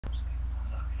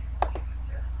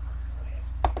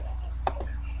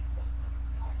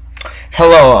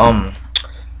Hello,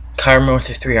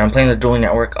 Kyra3. I'm playing the Dueling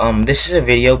Network. This is a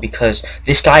video because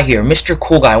this guy here, Mr.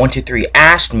 Cool Guy 123,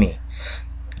 asked me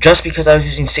just because I was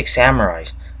using 6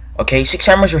 samurais. Okay, 6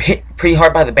 samurais were hit pretty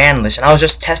hard by the ban list, and I was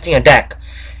just testing a deck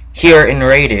here in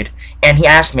rated, and he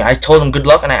asked me. I told him good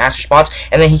luck, and I asked response,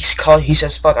 and then he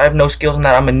says, "Fuck, I have no skills in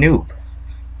that. I'm a noob."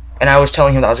 And I was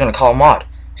telling him that I was gonna call him mod.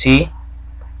 See,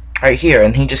 right here,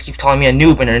 and he just keeps calling me a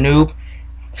noob and a noob.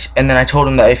 And then I told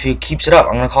him that if he keeps it up,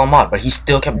 I'm gonna call him mod, but he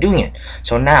still kept doing it.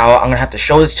 So now I'm gonna have to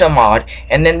show this to a mod,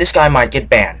 and then this guy might get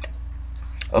banned.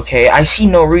 Okay, I see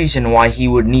no reason why he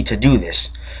would need to do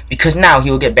this, because now he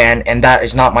will get banned, and that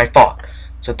is not my fault.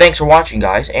 So thanks for watching,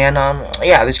 guys, and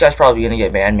yeah, this guy's probably gonna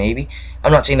get banned, maybe.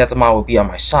 I'm not saying that the mod will be on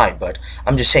my side, but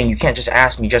I'm just saying you can't just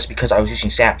ask me just because I was using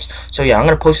Sams. So yeah, I'm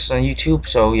gonna post this on YouTube.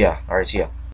 So yeah, alright, see ya.